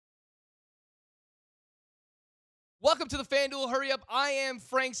Welcome to the FanDuel Hurry Up. I am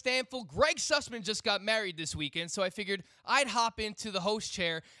Frank Stanfield. Greg Sussman just got married this weekend, so I figured I'd hop into the host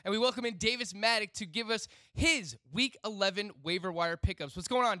chair, and we welcome in Davis Maddock to give us his Week 11 waiver wire pickups. What's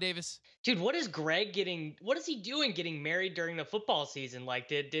going on, Davis? Dude, what is what is he doing getting married during the football season? Like,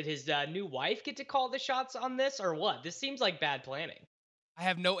 did his new wife get to call the shots on this or what? This seems like bad planning. I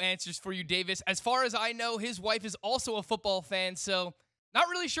have no answers for you, Davis. As far as I know, his wife is also a football fan, so not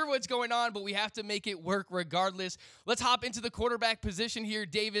really sure what's going on, but we have to make it work regardless. Let's hop into the quarterback position here,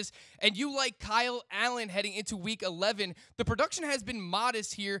 Davis. And you like Kyle Allen heading into Week 11. The production has been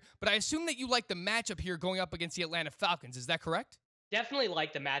modest here, but I assume that you like the matchup here going up against the Atlanta Falcons. Is that correct? Definitely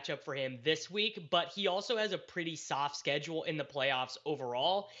like the matchup for him this week, but he also has a pretty soft schedule in the playoffs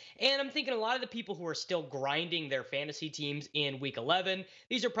overall. And I'm thinking a lot of the people who are still grinding their fantasy teams in week 11,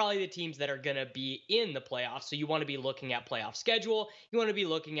 these are probably the teams that are going to be in the playoffs. So you want to be looking at playoff schedule. You want to be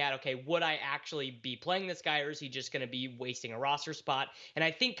looking at, okay, would I actually be playing this guy, or is he just going to be wasting a roster spot? And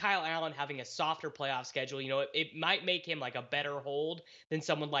I think Kyle Allen having a softer playoff schedule, it might make him like a better hold than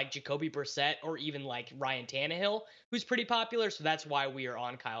someone like Jacoby Brissett or even like Ryan Tannehill, who's pretty popular. So that's why we are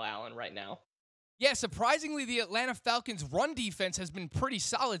on Kyle Allen right now. Yeah, surprisingly, the Atlanta Falcons' run defense has been pretty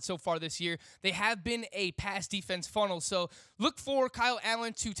solid so far this year. They have been a pass defense funnel, so look for Kyle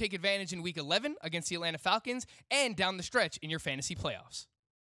Allen to take advantage in Week 11 against the Atlanta Falcons and down the stretch in your fantasy playoffs.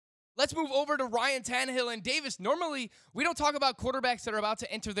 Let's move over to Ryan Tannehill and Davis. Normally, we don't talk about quarterbacks that are about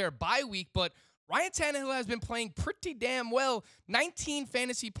to enter their bye week, but Ryan Tannehill has been playing pretty damn well. 19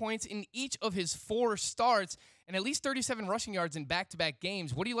 fantasy points in each of his 4 starts and at least 37 rushing yards in back-to-back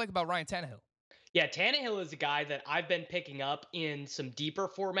games. What do you like about Ryan Tannehill? Yeah, Tannehill is a guy that I've been picking up in some deeper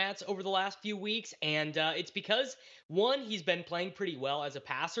formats over the last few weeks, and it's because, one, he's been playing pretty well as a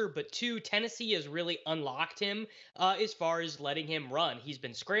passer, but two, Tennessee has really unlocked him as far as letting him run. He's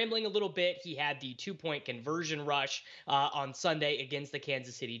been scrambling a little bit. He had the 2-point conversion rush on Sunday against the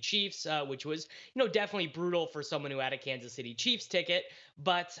Kansas City Chiefs, which was, definitely brutal for someone who had a Kansas City Chiefs ticket.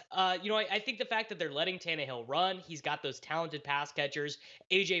 But, I think the fact that they're letting Tannehill run, he's got those talented pass catchers,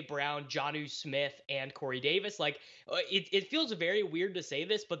 A.J. Brown, Jonnu Smith, and Corey Davis. Like, it feels very weird to say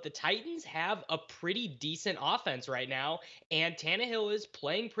this, but the Titans have a pretty decent offense right now, and Tannehill is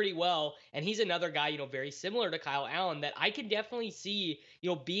playing pretty well. And he's another guy, very similar to Kyle Allen that I can definitely see,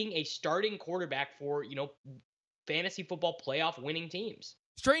 being a starting quarterback for, fantasy football playoff winning teams.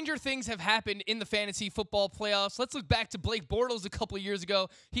 Stranger things have happened in the fantasy football playoffs. Let's look back to Blake Bortles a couple of years ago.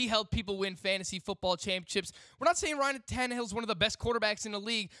 He helped people win fantasy football championships. We're not saying Ryan Tannehill is one of the best quarterbacks in the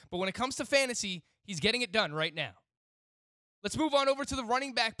league, but when it comes to fantasy, he's getting it done right now. Let's move on over to the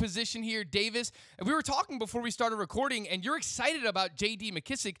running back position here, Davis. And we were talking before we started recording, and you're excited about J.D.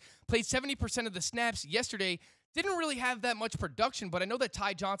 McKissic. Played 70% of the snaps yesterday. Didn't really have that much production, but I know that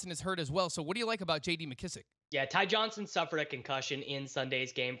Ty Johnson is hurt as well. So what do you like about J.D. McKissic? Yeah, Ty Johnson suffered a concussion in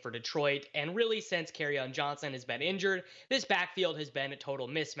Sunday's game for Detroit, and really since Kerryon Johnson has been injured, this backfield has been a total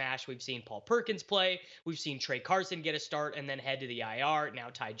mismatch. We've seen Paul Perkins play, we've seen Trey Carson get a start and then head to the IR. Now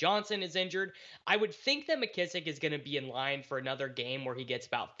Ty Johnson is injured. I would think that McKissic is going to be in line for another game where he gets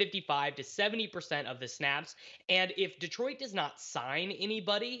about 55 to 70% of the snaps, and if Detroit does not sign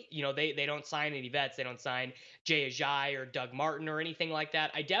anybody, they don't sign any vets, they don't sign Jay Ajayi or Doug Martin or anything like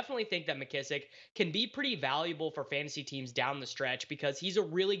that, I definitely think that McKissic can be pretty valuable for fantasy teams down the stretch because he's a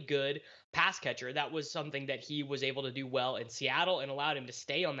really good pass catcher. That was something that he was able to do well in Seattle and allowed him to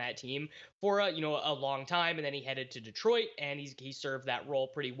stay on that team for a long time. And then he headed to Detroit and he served that role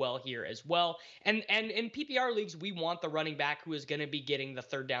pretty well here as well. And in PPR leagues, we want the running back who is going to be getting the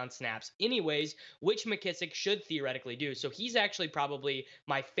third down snaps anyways, which McKissic should theoretically do. So he's actually probably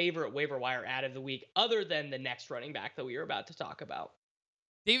my favorite waiver wire ad of the week, other than the next running back that we are about to talk about.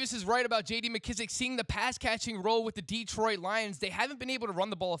 Davis is right about J.D. McKissic seeing the pass-catching role with the Detroit Lions. They haven't been able to run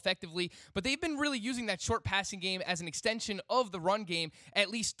the ball effectively, but they've been really using that short passing game as an extension of the run game.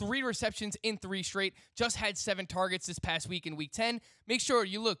 At least 3 receptions in 3 straight. Just had 7 targets this past week in Week 10. Make sure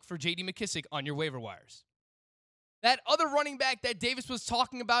you look for J.D. McKissic on your waiver wires. That other running back that Davis was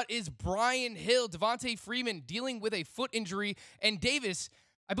talking about is Brian Hill. Devontae Freeman dealing with a foot injury. And Davis,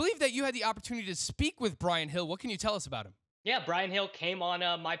 I believe that you had the opportunity to speak with Brian Hill. What can you tell us about him? Yeah, Brian Hill came on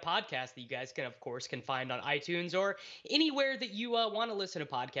my podcast that you guys can find on iTunes or anywhere that you want to listen to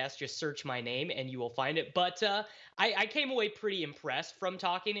podcasts. Just search my name and you will find it. But I came away pretty impressed from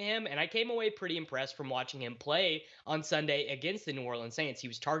talking to him, and I came away pretty impressed from watching him play on Sunday against the New Orleans Saints. He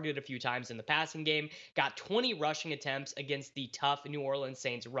was targeted a few times in the passing game, got 20 rushing attempts against the tough New Orleans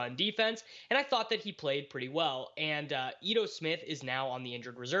Saints run defense, and I thought that he played pretty well. And Ito Smith is now on the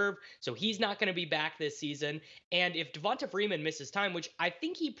injured reserve, so he's not going to be back this season. And if Devonta Freeman misses time, which I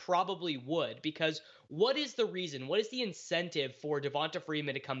think he probably would, because what is the reason? What is the incentive for Devonta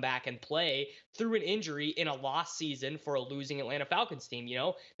Freeman to come back and play through an injury in a lost season for a losing Atlanta Falcons team?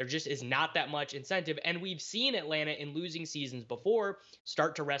 There just is not that much incentive. And we've seen Atlanta in losing seasons before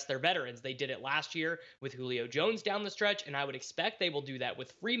start to rest their veterans. They did it last year with Julio Jones down the stretch, and I would expect they will do that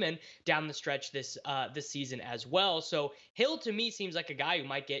with Freeman down the stretch this season as well. So Hill to me seems like a guy who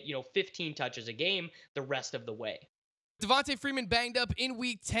might get 15 touches a game the rest of the way. Devonta Freeman banged up in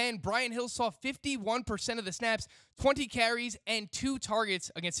Week 10. Brian Hill saw 51% of the snaps, 20 carries, and 2 targets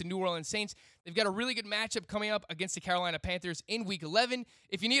against the New Orleans Saints. They've got a really good matchup coming up against the Carolina Panthers in Week 11.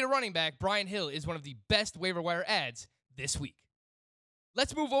 If you need a running back, Brian Hill is one of the best waiver wire ads this week.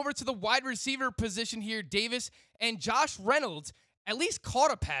 Let's move over to the wide receiver position here. Davis and Josh Reynolds at least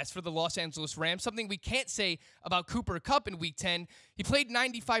caught a pass for the Los Angeles Rams, something we can't say about Cooper Kupp in Week 10. He played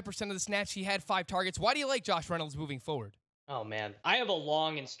 95% of the snaps. He had 5 targets. Why do you like Josh Reynolds moving forward? Oh, man. I have a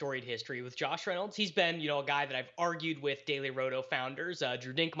long and storied history with Josh Reynolds. He's been, a guy that I've argued with Daily Roto founders,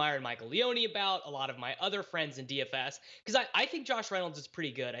 Drew Dinkmeyer and Michael Leone about, a lot of my other friends in DFS, because I think Josh Reynolds is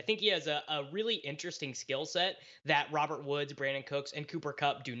pretty good. I think he has a really interesting skill set that Robert Woods, Brandon Cooks, and Cooper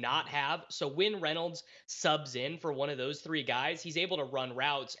Kupp do not have. So when Reynolds subs in for one of those 3 guys, he's able to run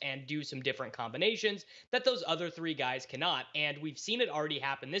routes and do some different combinations that those other 3 guys cannot. And we've seen it already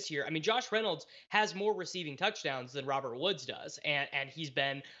happen this year. I mean, Josh Reynolds has more receiving touchdowns than Robert Woods does, and he's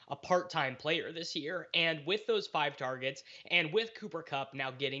been a part-time player this year. And with those 5 targets, and with Cooper Kupp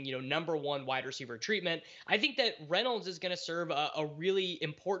now getting number 1 wide receiver treatment, I think that Reynolds is going to serve a really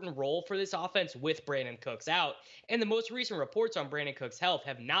important role for this offense with Brandon Cooks out. And the most recent reports on Brandon Cooks' health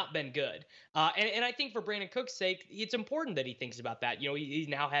have not been good. And I think for Brandon Cooks' sake, it's important that he thinks about that. He's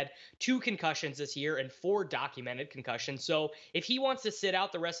now had 2 concussions this year and 4 documented concussions. So if he wants to sit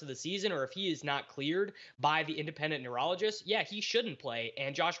out the rest of the season, or if he is not cleared by the independent neurologist, yeah, he shouldn't play.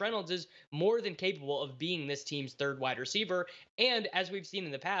 And Josh Reynolds is more than capable of being this team's 3rd wide receiver. And as we've seen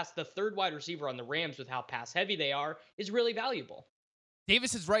in the past, the 3rd wide receiver on the Rams, with how pass heavy they are, is really valuable.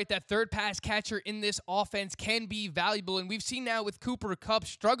 Davis is right. That 3rd pass catcher in this offense can be valuable. And we've seen now with Cooper Kupp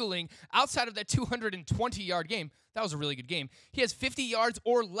struggling outside of that 220-yard game. That was a really good game. He has 50 yards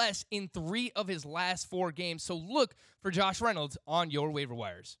or less in 3 of his last 4 games. So look for Josh Reynolds on your waiver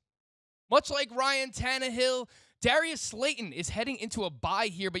wires. Much like Ryan Tannehill, Darius Slayton is heading into a bye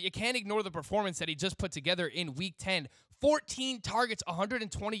here, but you can't ignore the performance that he just put together in Week 10. 14 targets,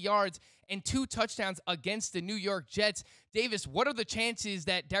 120 yards, and 2 touchdowns against the New York Jets. Davis, what are the chances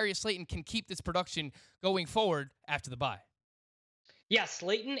that Darius Slayton can keep this production going forward after the bye? Yeah,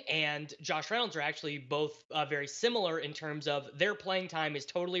 Slayton and Josh Reynolds are actually both very similar in terms of their playing time is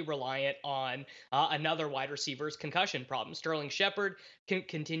totally reliant on another wide receiver's concussion problems. Sterling Shepard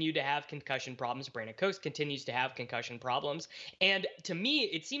continue to have concussion problems. Brandon Cooks continues to have concussion problems. And to me,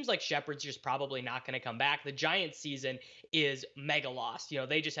 it seems like Shepard's just probably not going to come back. The Giants season is mega lost.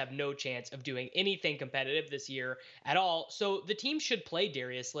 They just have no chance of doing anything competitive this year at all. So the team should play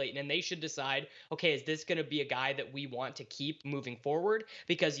Darius Slayton, and they should decide, okay, is this going to be a guy that we want to keep moving forward?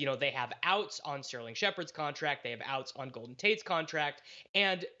 Because, they have outs on Sterling Shepard's contract. They have outs on Golden Tate's contract.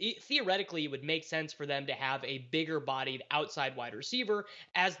 And theoretically, it would make sense for them to have a bigger bodied outside wide receiver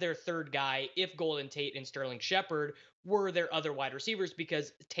as their 3rd guy if Golden Tate and Sterling Shepard were their other wide receivers,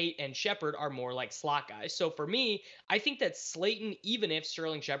 because Tate and Shepard are more like slot guys. So for me, I think that Slayton, even if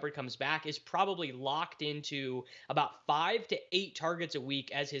Sterling Shepard comes back, is probably locked into about 5 to 8 targets a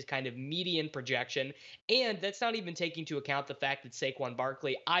week as his kind of median projection. And that's not even taking into account the fact that Saquon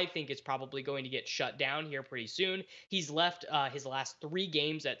Barkley, I think, is probably going to get shut down here pretty soon. He's left his last 3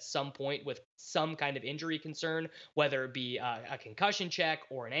 games at some point with some kind of injury concern, whether it be a concussion check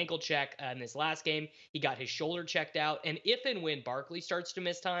or an ankle check. In this last game, he got his shoulder checked out. And if and when Barkley starts to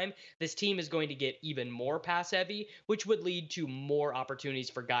miss time, this team is going to get even more pass heavy, which would lead to more opportunities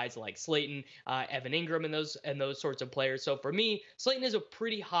for guys like Slayton, Evan Ingram, and those sorts of players. So for me, Slayton is a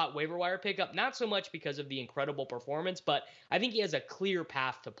pretty hot waiver wire pickup, not so much because of the incredible performance, but I think he has a clear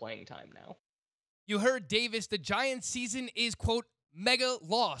path to playing time now. You heard Davis. The Giants season is, quote, mega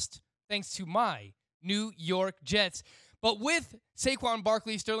lost, thanks to my New York Jets. But with Saquon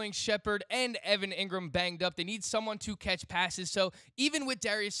Barkley, Sterling Shepard, and Evan Ingram banged up, they need someone to catch passes. So even with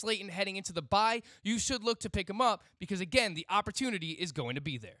Darius Slayton heading into the bye, you should look to pick him up because, again, the opportunity is going to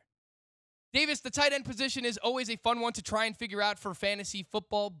be there. Davis, the tight end position is always a fun one to try and figure out for fantasy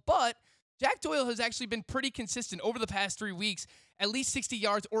football, but Jack Doyle has actually been pretty consistent over the past 3 weeks, at least 60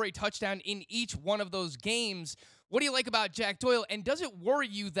 yards or a touchdown in each one of those games. What do you like about Jack Doyle, and does it worry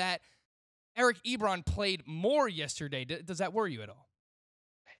you that Eric Ebron played more yesterday? Does that worry you at all?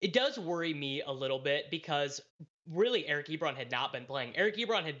 It does worry me a little bit because really Eric Ebron had not been playing. Eric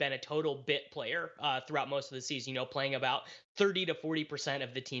Ebron had been a total bit player throughout most of the season, playing about 30 to 40%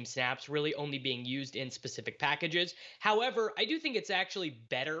 of the team snaps, really only being used in specific packages. However, I do think it's actually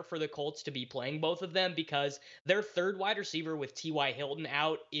better for the Colts to be playing both of them because their third wide receiver with T.Y. Hilton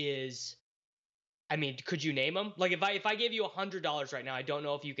out is, I mean, could you name them? Like if I gave you $100 right now, I don't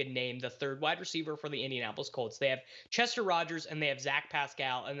know if you could name the third wide receiver for the Indianapolis Colts. They have Chester Rogers and they have Zach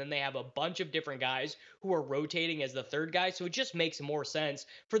Pascal, and then they have a bunch of different guys who are rotating as the third guy. So it just makes more sense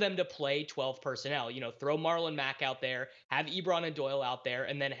for them to play 12 personnel. Throw Marlon Mack out there, have Ebron and Doyle out there,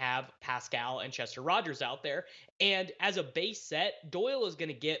 and then have Pascal and Chester Rogers out there. And as a base set, Doyle is going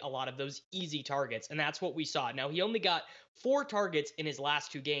to get a lot of those easy targets, and that's what we saw. Now, he only got 4 targets in his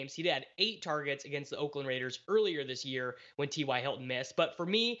last 2 games. He had 8 targets against the Oakland Raiders earlier this year when T.Y. Hilton missed. But for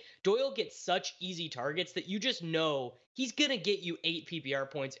me, Doyle gets such easy targets that you just know he's going to get you 8 PPR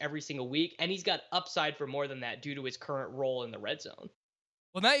points every single week, and he's got upside for more than that due to his current role in the red zone.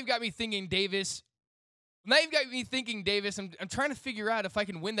 Well, now you've got me thinking, Davis. I'm trying to figure out if I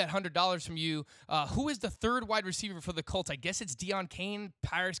can win that $100 from you. Who is the third wide receiver for the Colts? I guess it's Deion Kane.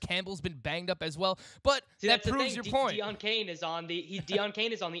 Paris Campbell's been banged up as well, but see, that proves your point. Deion Kane is on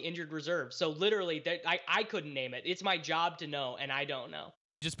the injured reserve. So literally, I couldn't name it. It's my job to know, and I don't know.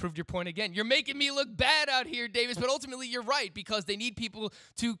 Just proved your point again. You're making me look bad out here, Davis, but ultimately you're right because they need people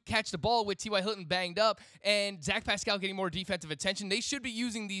to catch the ball with T.Y. Hilton banged up and Zach Pascal getting more defensive attention. They should be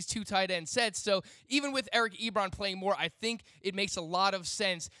using these 2 tight end sets. So even with Eric Ebron playing more, I think it makes a lot of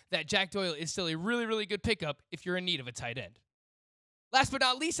sense that Jack Doyle is still a really, really good pickup if you're in need of a tight end. Last but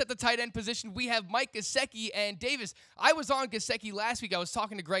not least, at the tight end position, we have Mike Gesicki. And Davis, I was on Gesicki last week. I was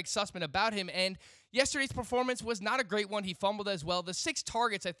talking to Greg Sussman about him, and yesterday's performance was not a great one. He fumbled as well. The 6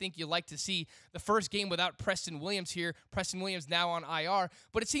 targets I think you'd like to see. The first game without Preston Williams here. Preston Williams now on IR.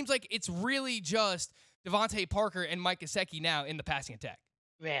 But it seems like it's really just Devontae Parker and Mike Gesicki now in the passing attack.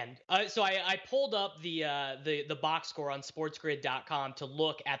 Man, so I pulled up the box score on sportsgrid.com to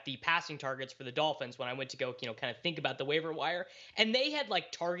look at the passing targets for the Dolphins when I went to go, kind of think about the waiver wire. And they had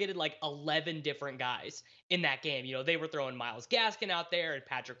targeted 11 different guys in that game. They were throwing Myles Gaskin out there and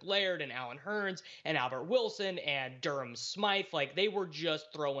Patrick Laird and Alan Hearns and Albert Wilson and Durham Smythe. They were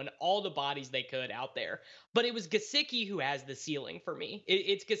just throwing all the bodies they could out there. But it was Gesicki who has the ceiling for me.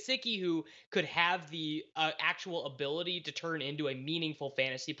 It's Gesicki who could have the actual ability to turn into a meaningful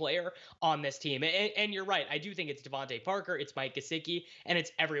fantasy player on this team. And you're right. I do think it's Devontae Parker, it's Mike Gesicki, and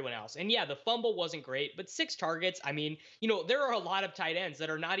it's everyone else. And yeah, the fumble wasn't great, but 6 targets. I mean, there are a lot of tight ends that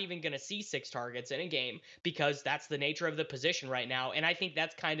are not even going to see 6 targets in a game because that's the nature of the position right now. And I think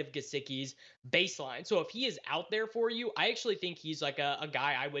that's kind of Gesicki's baseline. So if he is out there for you, I actually think he's a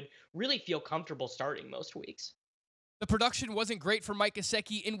guy I would really feel comfortable starting most weeks. The production wasn't great for Mike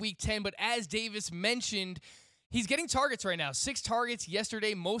Gesicki in Week 10, but as Davis mentioned, he's getting targets right now. 6 targets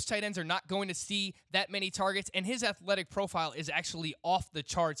yesterday. Most tight ends are not going to see that many targets, and his athletic profile is actually off the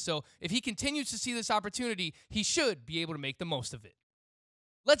charts. So if he continues to see this opportunity, he should be able to make the most of it.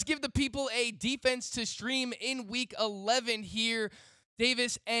 Let's give the people a defense to stream in Week 11 here,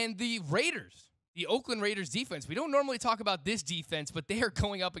 Davis, and the Raiders. The Oakland Raiders defense. We don't normally talk about this defense, but they are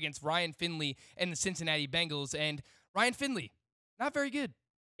going up against Ryan Finley and the Cincinnati Bengals. And Ryan Finley, not very good.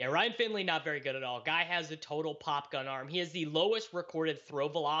 Yeah, Ryan Finley, not very good at all. Guy has a total pop gun arm. He has the lowest recorded throw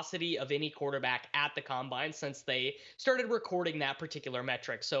velocity of any quarterback at the combine since they started recording that particular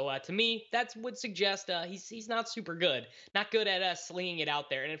metric. So to me, that would suggest he's not super good. Not good at slinging it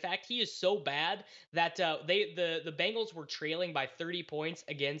out there. And in fact, he is so bad that the Bengals were trailing by 30 points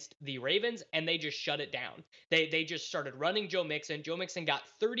against the Ravens, and they just shut it down. They just started running Joe Mixon. Joe Mixon got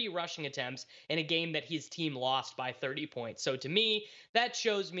 30 rushing attempts in a game that his team lost by 30 points. So to me, that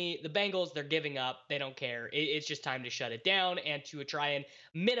shows me the Bengals, they're giving up. They don't care. It's just time to shut it down and to try and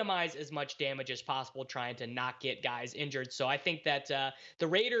minimize as much damage as possible, trying to not get guys injured. So I think that the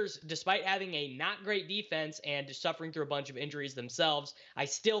Raiders, despite having a not great defense and suffering through a bunch of injuries themselves, I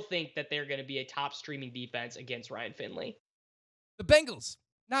still think that they're going to be a top streaming defense against Ryan Finley. The Bengals,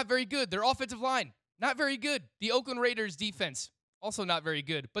 not very good. Their offensive line, not very good. The Oakland Raiders defense, also not very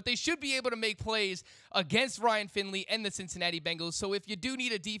good, but they should be able to make plays against Ryan Finley and the Cincinnati Bengals. So if you do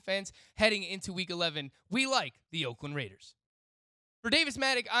need a defense heading into Week 11, we like the Oakland Raiders. For Davis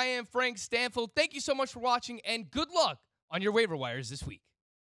Maddock, I am Frank Stanfield. Thank you so much for watching, and good luck on your waiver wires this week.